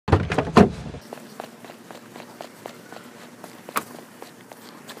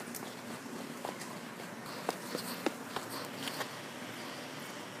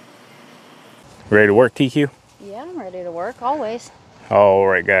Ready to work, TQ? Yeah, I'm ready to work, always. All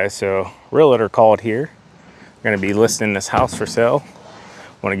right, guys, so realtor called here. We're gonna be listing this house for sale.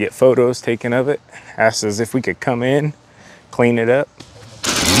 Want to get photos taken of it. Asked us if we could come in, clean it up.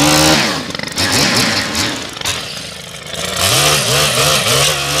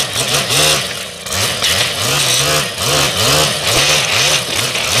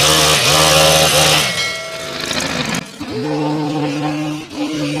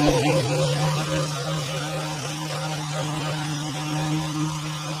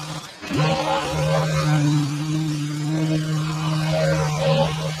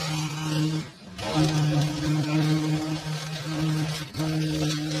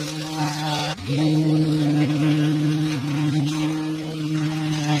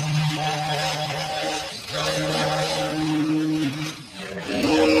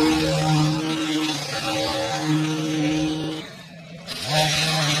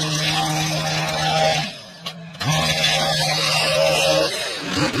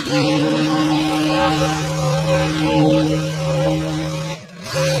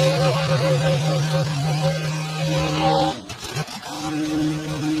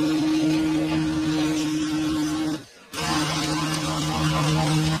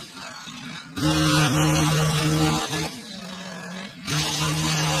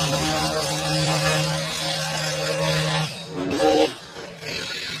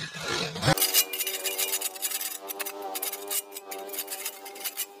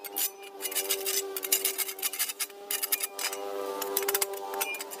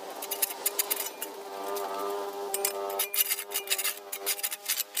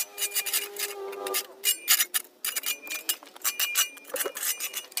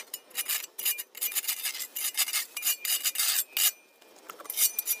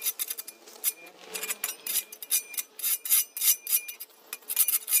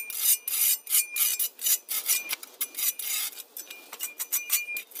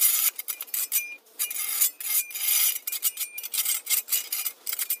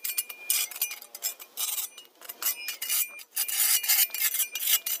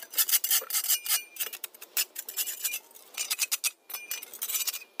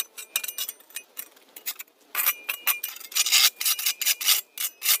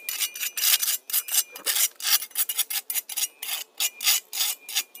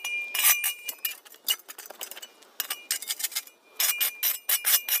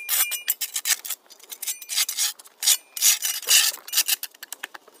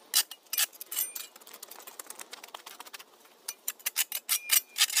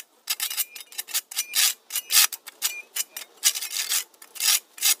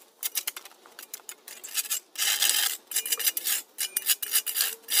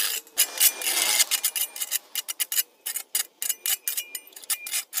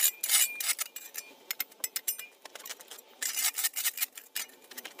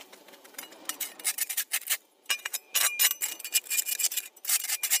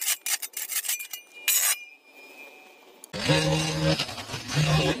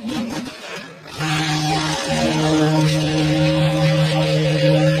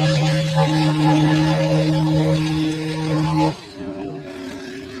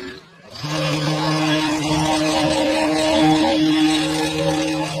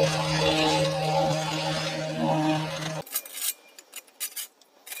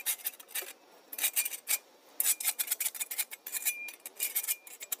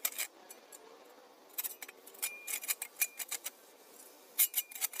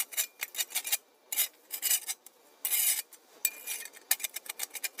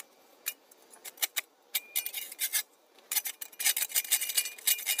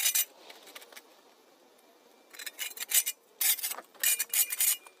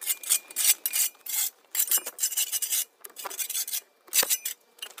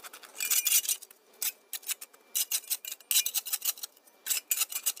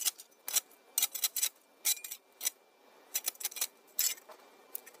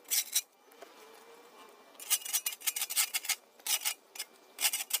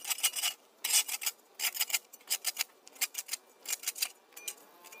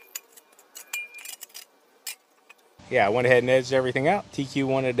 Yeah, I went ahead and edged everything out. TQ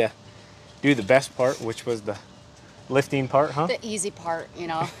wanted to do the best part, which was the lifting part, huh? The easy part, you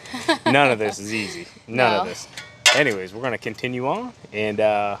know. None of this is easy. None of this. Anyways, we're going to continue on. And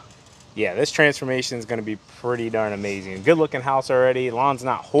yeah, this transformation is going to be pretty darn amazing. Good looking house already. Lawn's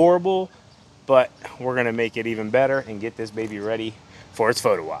not horrible, but we're going to make it even better and get this baby ready for its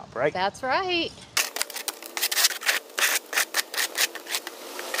photo op, right? That's right.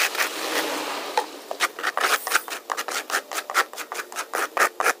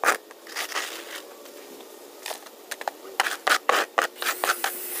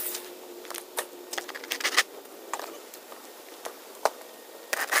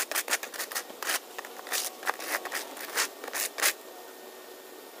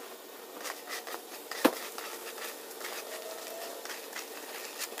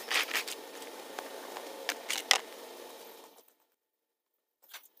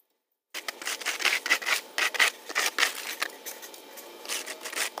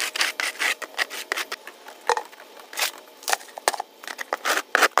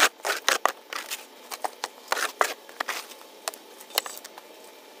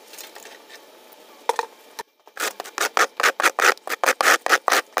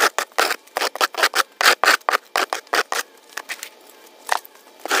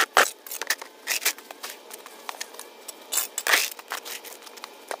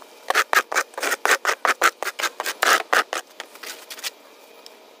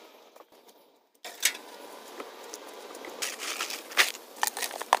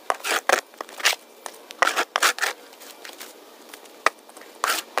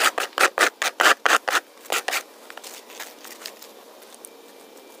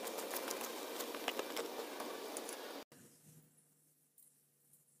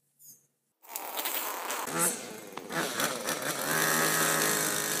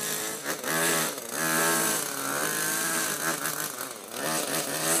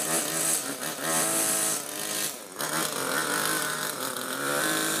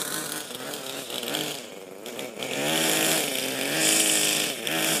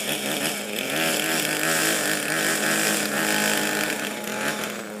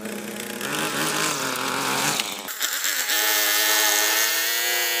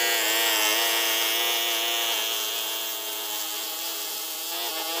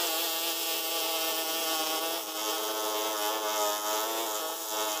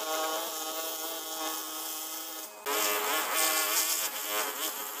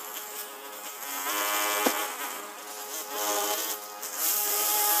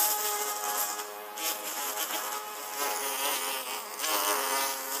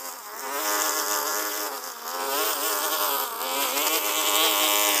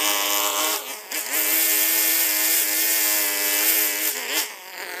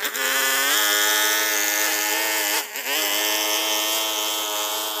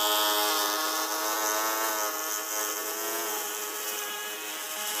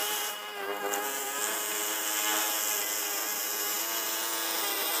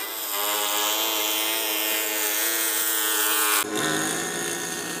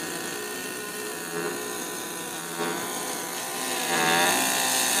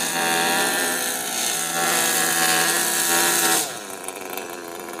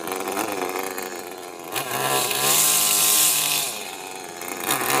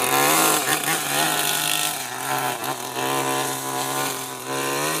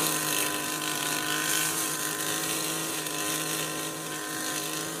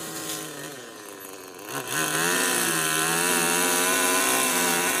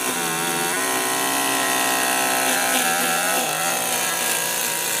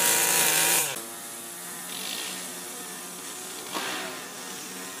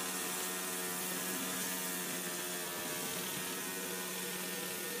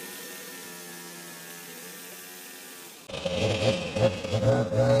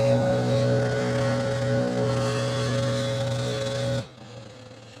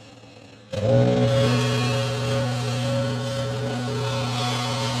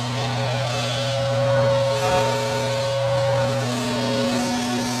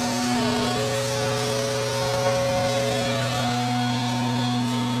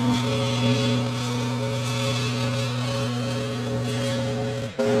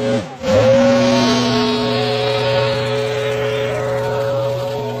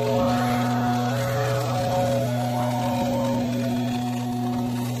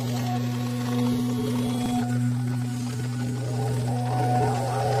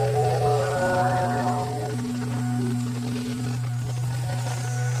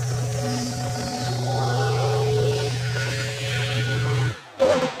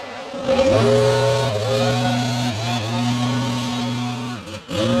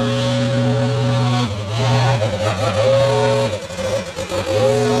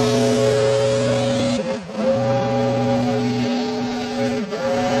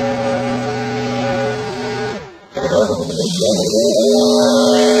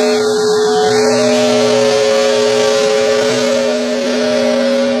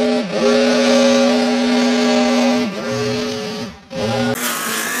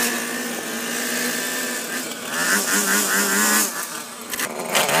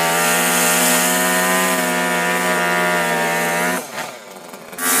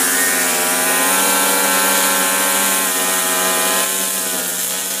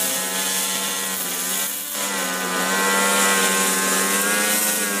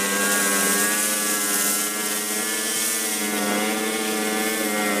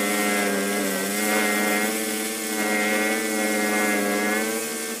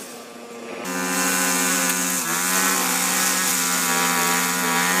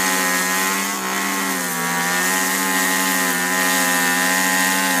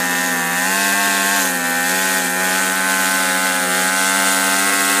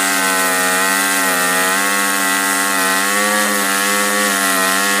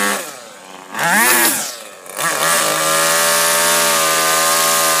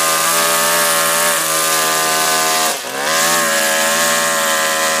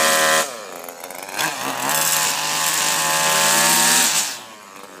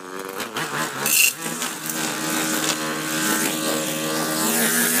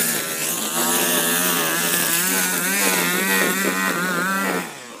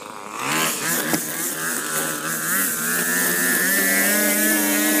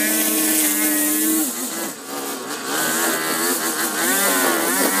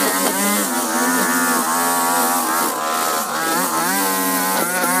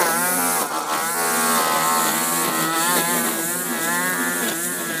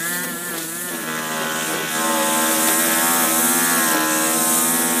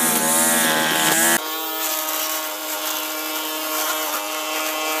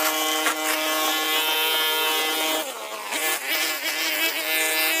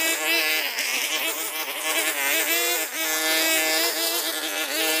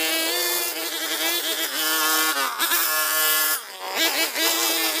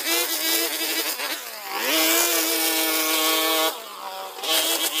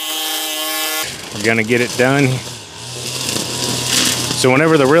 We're gonna get it done. So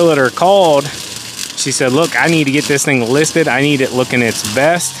whenever the realtor called, she said, look, I need to get this thing listed. I need it looking its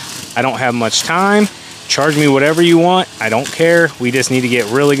best. I don't have much time. Charge me whatever you want. I don't care. We just need to get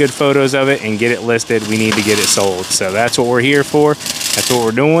really good photos of it and get it listed. We need to get it sold. So that's what we're here for. That's what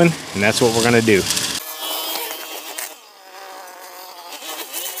we're doing, and that's what we're gonna do.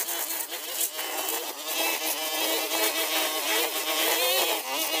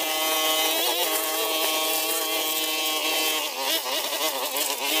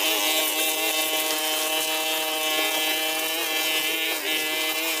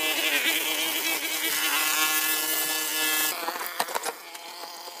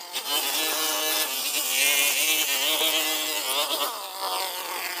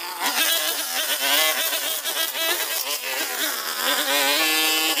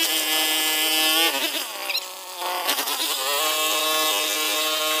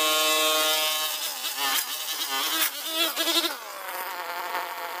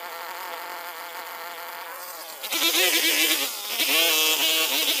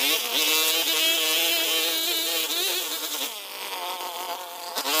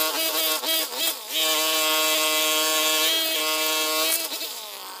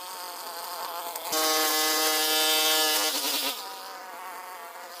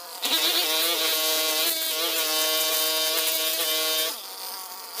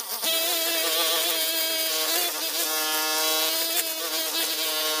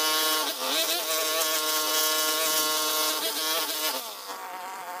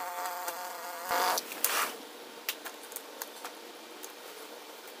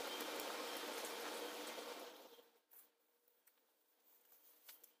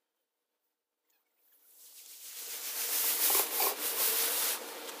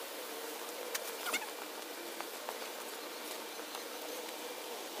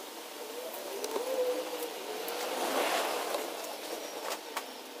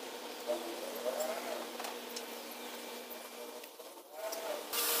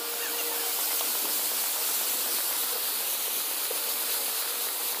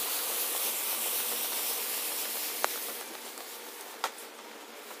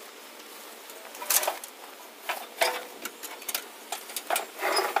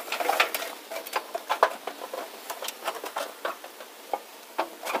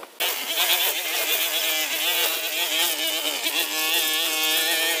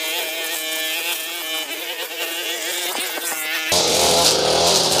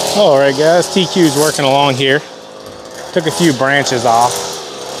 All right, guys, TQ's working along here. Took a few branches off,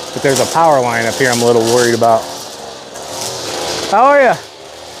 but there's a power line up here I'm a little worried about. How are you?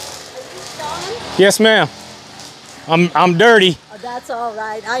 Yes, ma'am. I'm dirty. Oh, that's all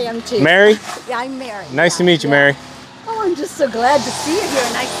right. I am too. Mary? Yeah, I'm Mary. Nice to meet you, Mary. Oh, I'm just so glad to see you here,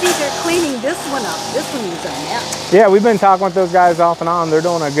 and I see they're cleaning this one up. This one is a mess. Yeah, we've been talking with those guys off and on. They're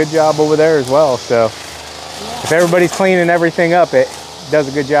doing a good job over there as well. So if everybody's cleaning everything up, it does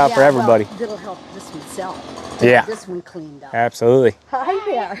a good job for everybody. Well, it'll help this one sell. Yeah. This one cleaned up. Absolutely. Hi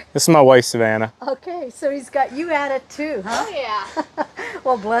there. This is my wife, Savannah. Okay, so he's got you at it too, huh? Oh, yeah.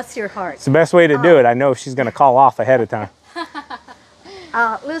 Well, bless your heart. It's the best way to do it. I know she's going to call off ahead of time.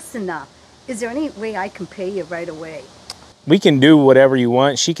 Listen, is there any way I can pay you right away? We can do whatever you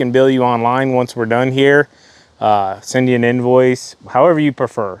want. She can bill you online once we're done here. Send you an invoice, however you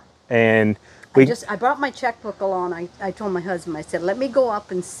prefer. And I brought my checkbook along. I told my husband, I said, let me go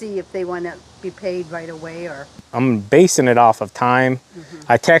up and see if they want to be paid right away or... I'm basing it off of time.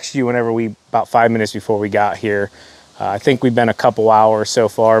 I texted you about 5 minutes before we got here. I think we've been a couple hours so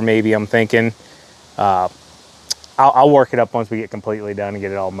far, maybe. I'm thinking I'll work it up once we get completely done and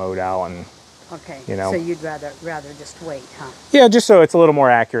get it all mowed out. And okay, you know, so you'd rather just wait, huh? Yeah, just so it's a little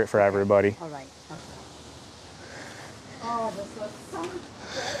more accurate for everybody. All right. Okay. Oh, this looks so much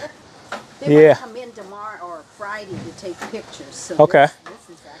better. They might come in tomorrow or Friday to take pictures. So okay.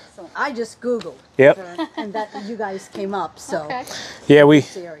 This is excellent. I just Googled. Yep. And that you guys came up. So okay. Yeah, we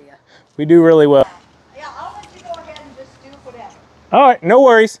do really well. Yeah, I'll let you go ahead and just do whatever. All right, no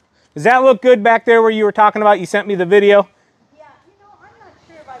worries. Does that look good back there where you were talking about? You sent me the video. Yeah, you know, I'm not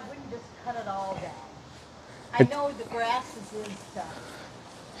sure if I wouldn't just cut it all down. I know the grass is in stuff.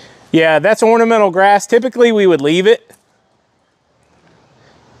 Yeah, that's ornamental grass. Typically, we would leave it.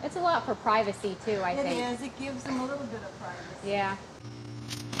 It's a lot for privacy, too, I think. It is. It gives them a little bit of privacy. Yeah.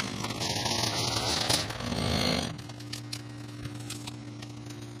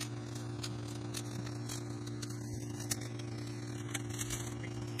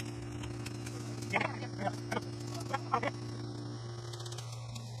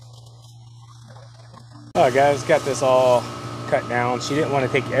 All right, guys, got this all cut down. She didn't want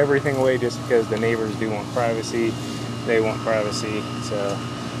to take everything away just because the neighbors do want privacy. They want privacy, so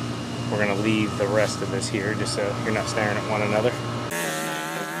we're gonna leave the rest of this here just so you're not staring at one another.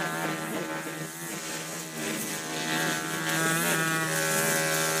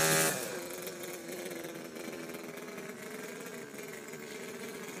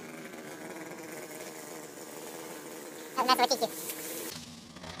 That's what you do.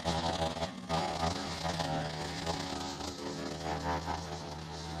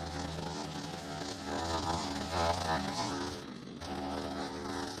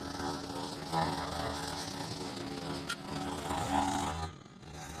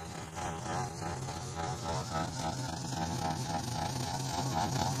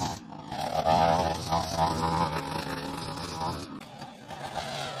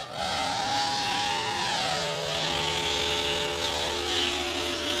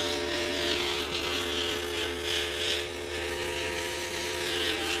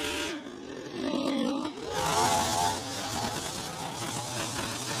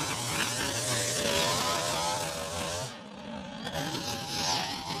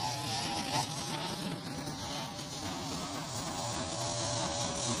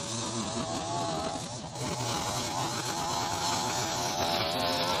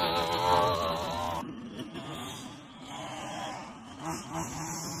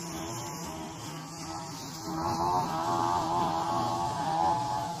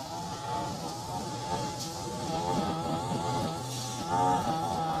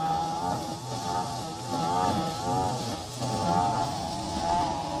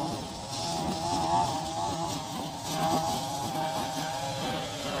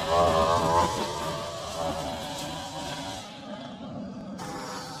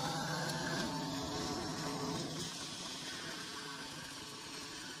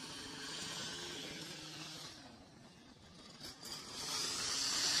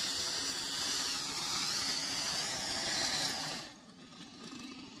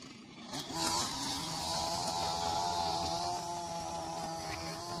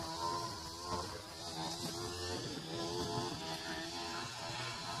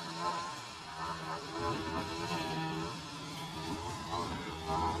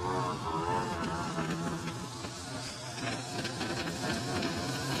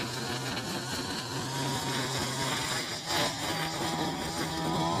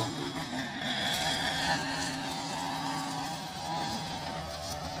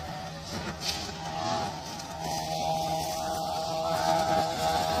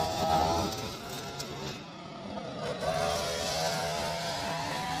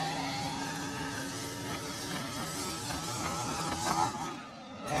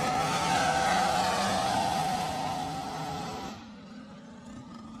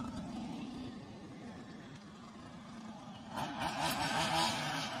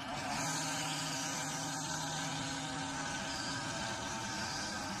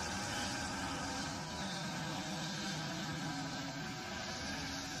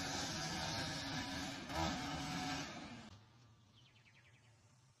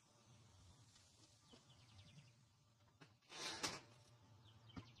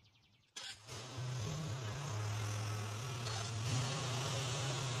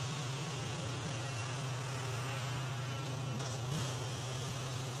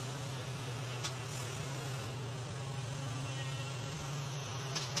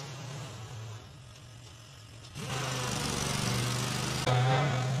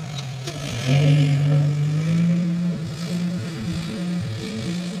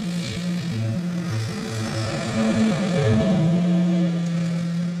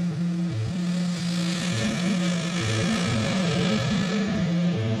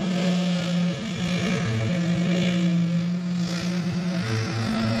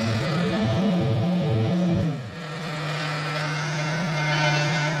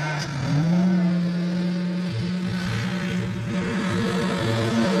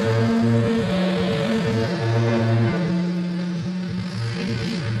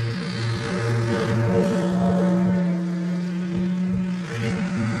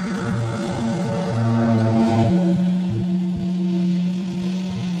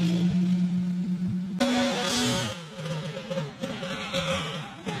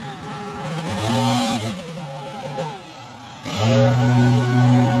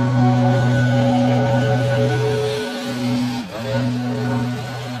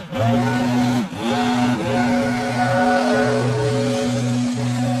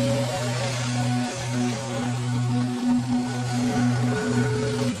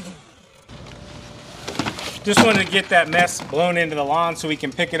 Just wanted to get that mess blown into the lawn so we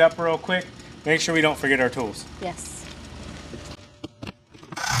can pick it up real quick. Make sure we don't forget our tools. Yes.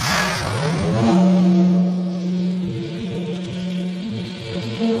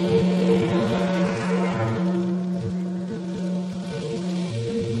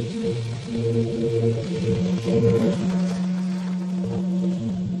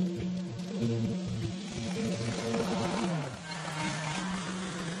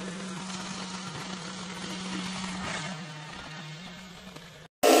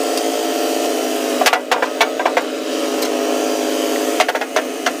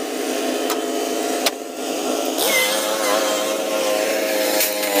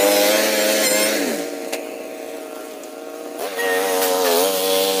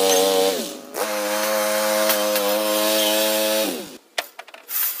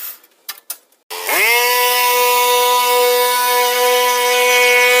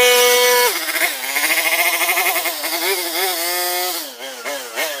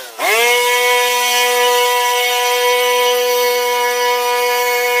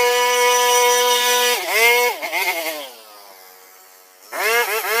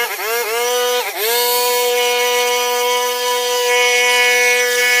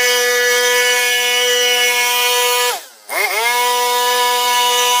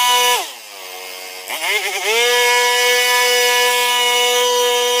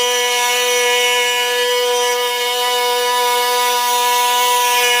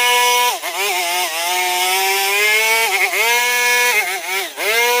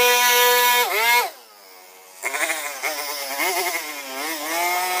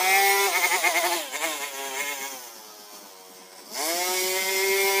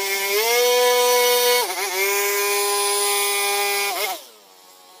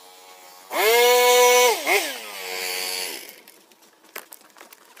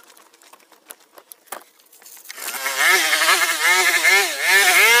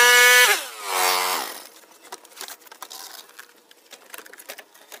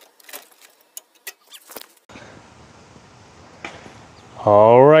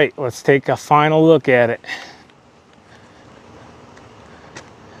 All right, let's take a final look at it.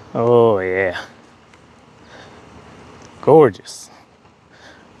 Oh yeah, gorgeous.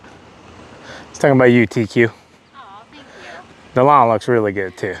 Let's talk about you, TQ. Oh, thank you. The lawn looks really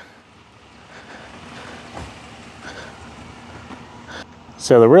good too.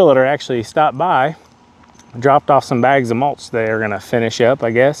 So the realtor actually stopped by, dropped off some bags of mulch they're gonna finish up, I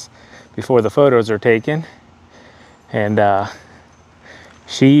guess, before the photos are taken. And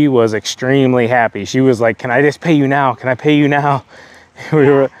she was extremely happy. She was like, "Can I just pay you now? Can I pay you now?" We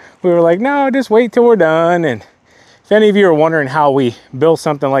were like, "No, just wait till we're done." And if any of you are wondering how we bill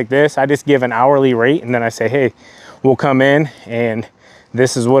something like this, I just give an hourly rate and then I say, "Hey, we'll come in and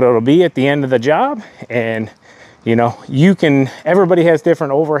this is what it'll be at the end of the job." And you know, everybody has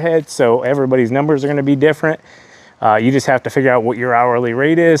different overheads, so everybody's numbers are going to be different. You just have to figure out what your hourly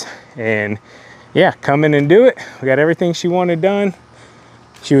rate is, and yeah, come in and do it. We got everything she wanted done.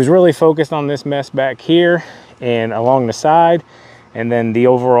 She was really focused on this mess back here and along the side, and then the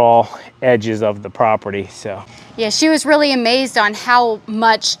overall edges of the property. So Yeah, she was really amazed on how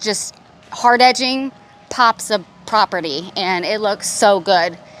much just hard edging pops a property, and it looks so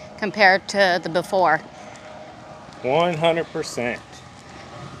good compared to the before. 100%.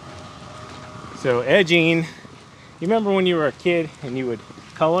 So edging, you remember when you were a kid and you would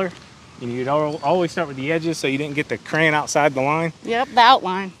color and you'd always start with the edges so you didn't get the crayon outside the line? Yep, the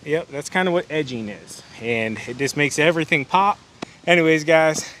outline. Yep, that's kind of what edging is, and it just makes everything pop. Anyways,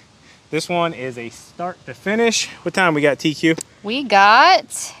 guys, this one is a start to finish. What time we got, TQ? We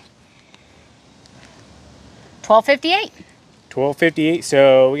got 12:58. 12:58,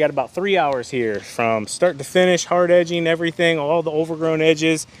 so we got about 3 hours here from start to finish, hard edging, everything, all the overgrown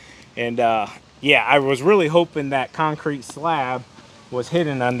edges. And yeah, I was really hoping that concrete slab was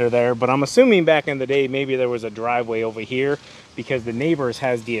hidden under there, but I'm assuming back in the day maybe there was a driveway over here because the neighbors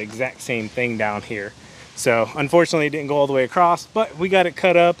has the exact same thing down here. So unfortunately it didn't go all the way across, but we got it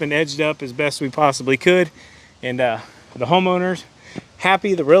cut up and edged up as best we possibly could. And the homeowners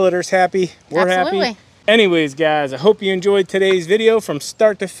happy, the realtor's happy, we're Absolutely. happy. Anyways, guys, I hope you enjoyed today's video from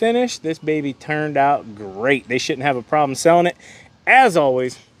start to finish. This baby turned out great. They shouldn't have a problem selling it. As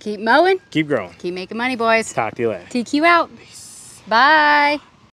always, Keep mowing. keep growing. Keep making money, boys. Talk to you later. TQ out. Bye.